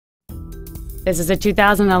This is a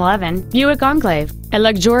 2011 Buick Enclave, a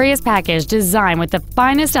luxurious package designed with the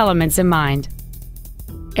finest elements in mind.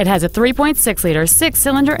 It has a 3.6-liter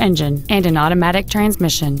six-cylinder engine and an automatic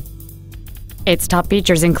transmission. Its top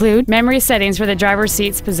features include memory settings for the driver's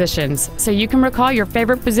seat's positions, so you can recall your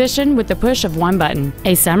favorite position with the push of one button,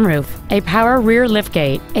 a sunroof, a power rear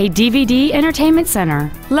liftgate, a DVD entertainment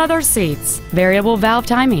center, leather seats, variable valve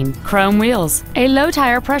timing, chrome wheels, a low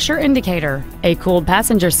tire pressure indicator, a cooled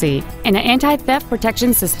passenger seat, and an anti-theft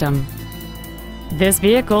protection system. This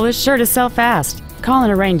vehicle is sure to sell fast. Call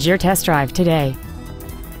and arrange your test drive today.